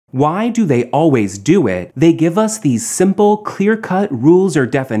Why do they always do it? They give us these simple, clear-cut rules or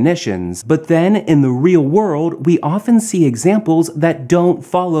definitions, but then in the real world, we often see examples that don't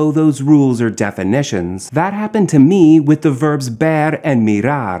follow those rules or definitions. That happened to me with the verbs ver and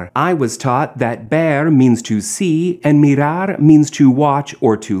mirar. I was taught that ver means to see and mirar means to watch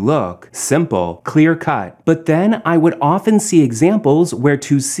or to look. Simple, clear-cut. But then I would often see examples where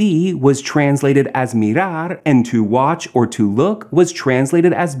to see was translated as mirar and to watch or to look was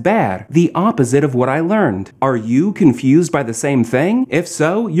translated as ver, the opposite of what I learned. Are you confused by the same thing? If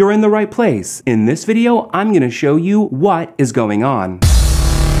so, you're in the right place. In this video, I'm going to show you what is going on.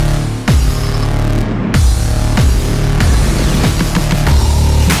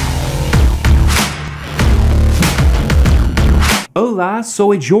 Hola,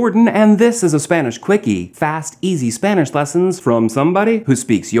 soy Jordan, and this is a Spanish Quickie. Fast, easy Spanish lessons from somebody who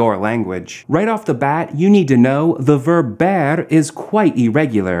speaks your language. Right off the bat, you need to know the verb ver is quite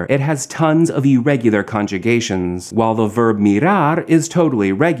irregular. It has tons of irregular conjugations, while the verb mirar is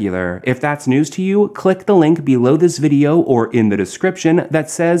totally regular. If that's news to you, click the link below this video or in the description that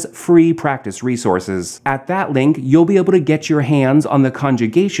says free practice resources. At that link, you'll be able to get your hands on the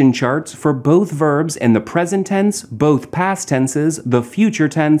conjugation charts for both verbs in the present tense, both past tenses, the future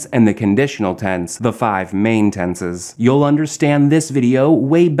tense, and the conditional tense, the 5 main tenses. You'll understand this video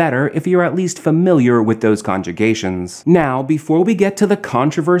way better if you're at least familiar with those conjugations. Now, before we get to the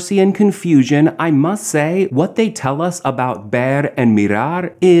controversy and confusion, I must say what they tell us about ver and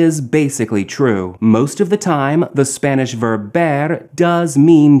mirar is basically true. Most of the time, the Spanish verb ver does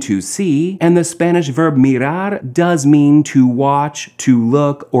mean to see, and the Spanish verb mirar does mean to watch, to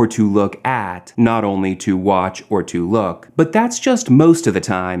look, or to look at, not only to watch or to look. But that's just most of the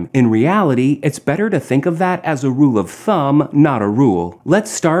time. In reality, it's better to think of that as a rule of thumb, not a rule.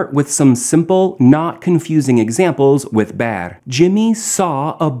 Let's start with some simple, not confusing examples with ver. Jimmy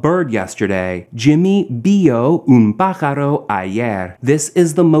saw a bird yesterday. Jimmy vio un pájaro ayer. This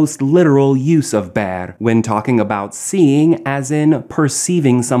is the most literal use of ver when talking about seeing, as in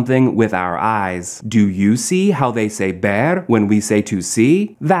perceiving something with our eyes. Do you see how they say ver when we say to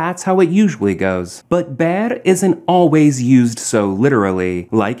see? That's how it usually goes. But ver isn't always used so literally.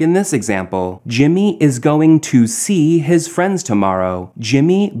 Like in this example, Jimmy is going to see his friends tomorrow.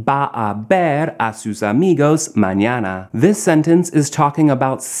 Jimmy va a ver a sus amigos mañana. This sentence is talking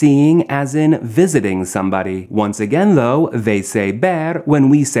about seeing as in visiting somebody. Once again though, they say ver when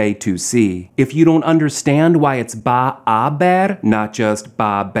we say to see. If you don't understand why it's va a ver, not just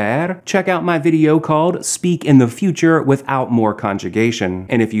va ver, check out my video called Speak in the Future Without More Conjugation.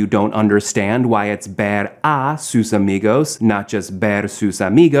 And if you don't understand why it's ver a sus amigos, not just ver sus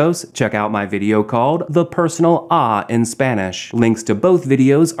amigos, check out my video called The Personal A in Spanish. Links to both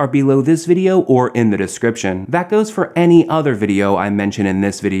videos are below this video or in the description. That goes for any other video I mention in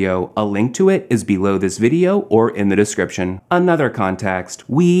this video. A link to it is below this video or in the description. Another context.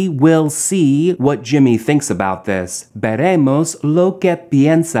 We will see what Jimmy thinks about this. Veremos lo que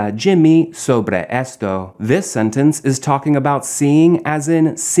piensa Jimmy sobre esto. This sentence is talking about seeing as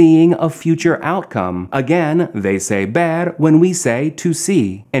in seeing a future outcome. Again, they say ver when we say to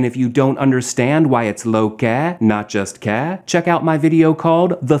see. And if you don't understand why it's lo que, not just que, check out my video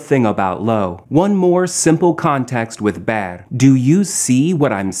called The Thing About Lo. One more simple context with ver. Do you see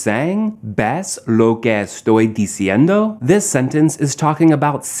what I'm saying? ¿Ves lo que estoy diciendo? This sentence is talking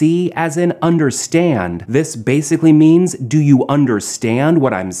about see as in understand. This basically means, do you understand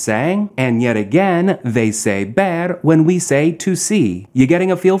what I'm saying? And yet again, they say ver when we say to see. You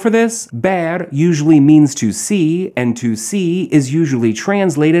getting a feel for this? Ver usually means to see, and to see is usually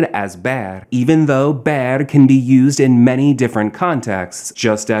translated as ver, even though ver can be used in many different contexts,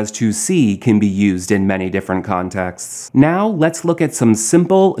 just as to see can be used in many different contexts. Now let's look at some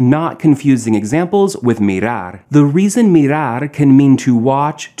simple, not confusing examples with mirar. The reason mirar can mean to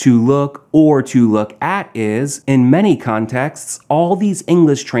watch, to look, or to look at is, in many contexts, all these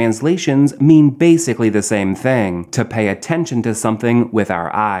English translations mean basically the same thing, to pay attention to something with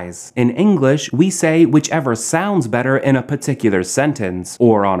our eyes. In English, we say whichever sounds better in a particular sentence,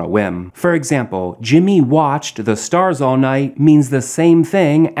 or on a whim. For example, Jimmy watched the stars all night means the same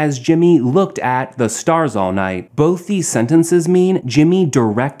thing as Jimmy looked at the stars all night. Both these sentences mean Jimmy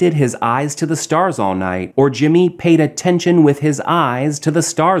directed his eyes to the stars all night, or Jimmy paid attention with his eyes to the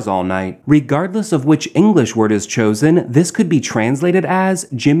stars all night. Regardless of which English word is chosen, this could be translated as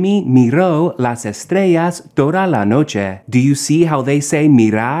Jimmy miró las estrellas toda la noche. Do you see how they say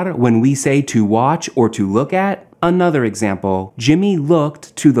mirar when we say to watch or to look at? Another example, Jimmy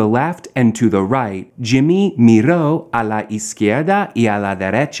looked to the left and to the right. Jimmy miró a la izquierda y a la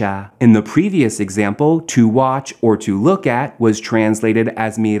derecha. In the previous example, to watch or to look at was translated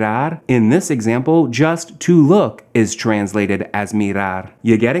as mirar. In this example, just to look is translated as mirar.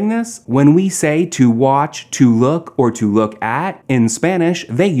 You getting this? When we say to watch, to look, or to look at, in Spanish,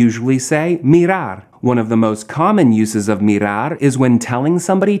 they usually say mirar. One of the most common uses of mirar is when telling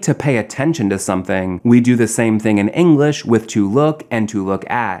somebody to pay attention to something. We do the same thing in English with to look and to look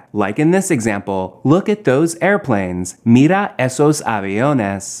at. Like in this example, look at those airplanes. Mira esos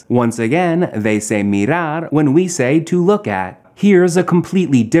aviones. Once again, they say mirar when we say to look at. Here's a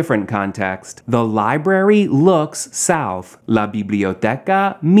completely different context. The library looks south. La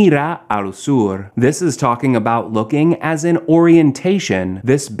biblioteca mira al sur. This is talking about looking as in orientation.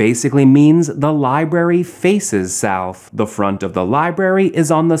 This basically means the library faces south. The front of the library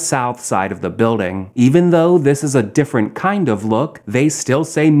is on the south side of the building. Even though this is a different kind of look, they still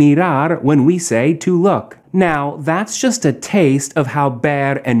say mirar when we say to look. Now, that's just a taste of how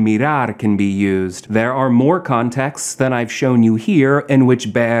ver and mirar can be used. There are more contexts than I've shown you here in which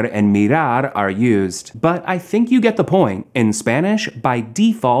ver and mirar are used. But I think you get the point. In Spanish, by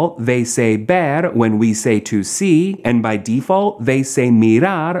default, they say ver when we say to see, and by default, they say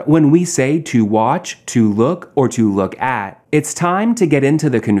mirar when we say to watch, to look, or to look at. It's time to get into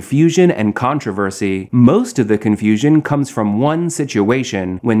the confusion and controversy. Most of the confusion comes from one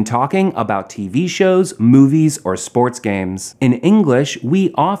situation when talking about TV shows, movies, or sports games. In English,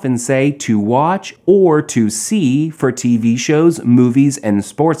 we often say to watch or to see for TV shows, movies, and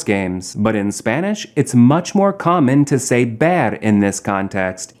sports games. But in Spanish, it's much more common to say ver in this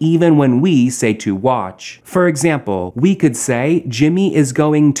context, even when we say to watch. For example, we could say Jimmy is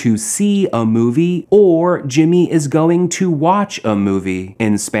going to see a movie or Jimmy is going to watch a movie.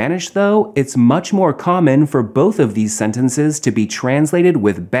 In Spanish, though, it's much more common for both of these sentences to be translated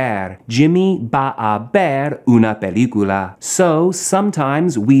with ver. Jimmy va a ver una película. So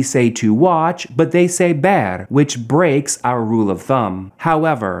sometimes we say to watch, but they say ver, which breaks our rule of thumb.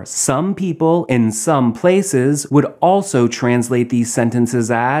 However, some people in some places would also translate these sentences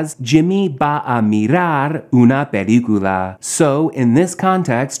as Jimmy va a mirar una película. So in this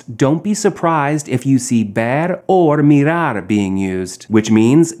context, don't be surprised if you see ver or mirar being used, which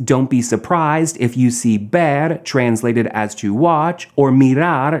means don't be surprised if you see ver translated as to watch or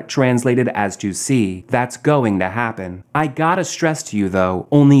mirar translated as to see. That's going to happen. I gotta stress to you though,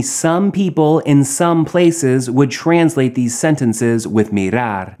 only some people in some places would translate these sentences with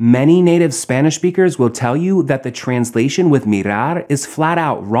mirar. Many native Spanish speakers will tell you that the translation with mirar is flat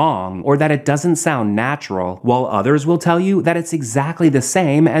out wrong or that it doesn't sound natural, while others will tell you that it's exactly the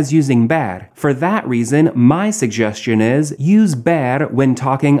same as using ver. For that reason, my suggestion is use ver when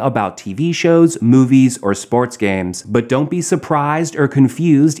talking about TV shows, movies, or sports games. But don't be surprised or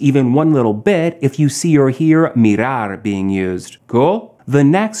confused even one little bit if you see or hear mirar being used. Cool? The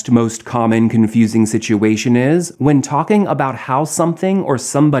next most common confusing situation is, when talking about how something or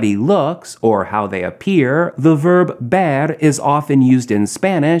somebody looks, or how they appear, the verb ver is often used in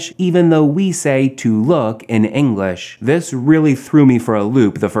Spanish, even though we say to look in English. This really threw me for a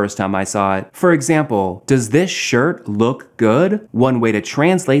loop the first time I saw it. For example, does this shirt look good? One way to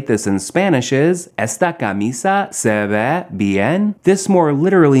translate this in Spanish is, esta camisa se ve bien? This more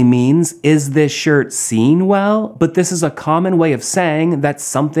literally means, is this shirt seen well? But this is a common way of saying that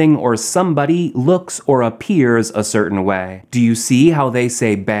something or somebody looks or appears a certain way. Do you see how they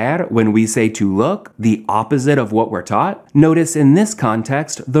say ver when we say to look? The opposite of what we're taught? Notice in this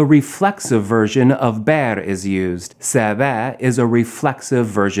context, the reflexive version of ver is used. Se ve is a reflexive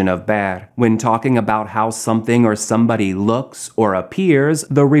version of ver. When talking about how something or somebody looks or appears,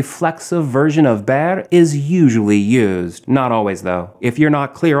 the reflexive version of ver is usually used. Not always though. If you're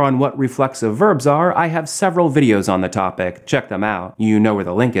not clear on what reflexive verbs are, I have several videos on the topic. Check them out. You know where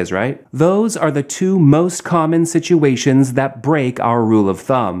the link is, right? Those are the two most common situations that break our rule of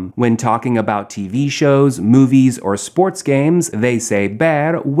thumb. When talking about TV shows, movies, or sports games, they say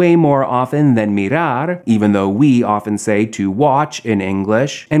ver way more often than mirar, even though we often say to watch in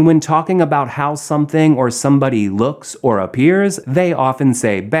English. And when talking about how something or somebody looks or appears, they often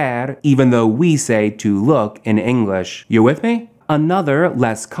say ver, even though we say to look in English. You with me? Another,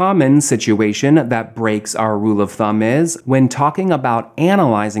 less common situation that breaks our rule of thumb is, when talking about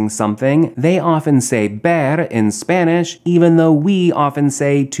analyzing something, they often say ver in Spanish, even though we often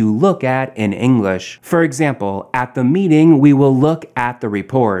say to look at in English. For example, at the meeting, we will look at the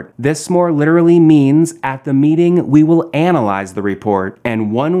report. This more literally means, at the meeting, we will analyze the report.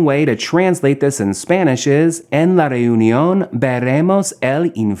 And one way to translate this in Spanish is, en la reunión veremos el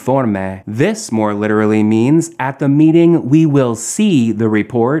informe. This more literally means, at the meeting, we will see the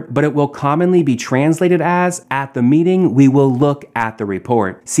report, but it will commonly be translated as, at the meeting, we will look at the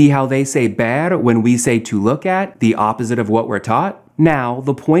report. See how they say ver when we say to look at, the opposite of what we're taught? Now,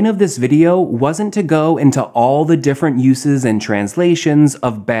 the point of this video wasn't to go into all the different uses and translations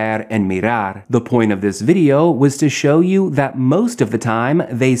of ver and mirar. The point of this video was to show you that most of the time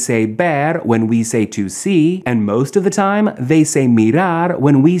they say ver when we say to see, and most of the time they say mirar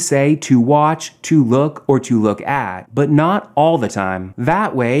when we say to watch, to look, or to look at, but not all the time.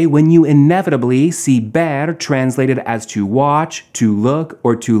 That way, when you inevitably see ver translated as to watch, to look,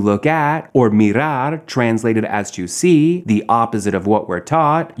 or to look at, or mirar translated as to see, the opposite of what we're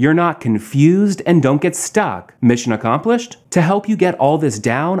taught, you're not confused and don't get stuck. Mission accomplished? To help you get all this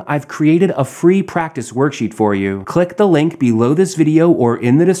down, I've created a free practice worksheet for you. Click the link below this video or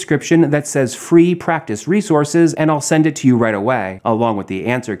in the description that says free practice resources and I'll send it to you right away, along with the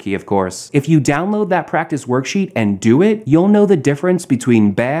answer key, of course. If you download that practice worksheet and do it, you'll know the difference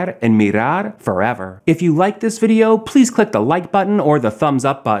between ver and mirar forever. If you like this video, please click the like button or the thumbs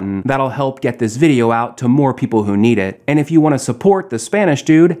up button. That'll help get this video out to more people who need it. And if you want to support the Spanish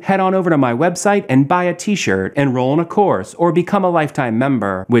Dude, head on over to my website and buy a t-shirt, enroll in a course, or become a lifetime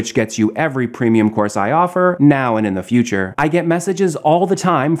member, which gets you every premium course I offer, now and in the future. I get messages all the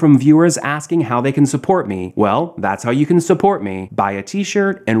time from viewers asking how they can support me. Well, that's how you can support me. Buy a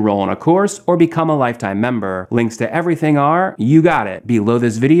t-shirt, enroll in a course, or become a lifetime member. Links to everything are, you got it, below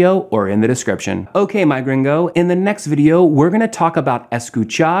this video or in the description. Okay, my gringo, in the next video, we're gonna talk about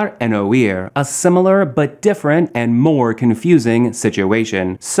escuchar and oír, a similar but different and more confusing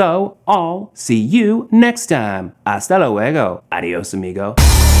situation. So, I'll see you next time. Hasta luego. Adios, amigo.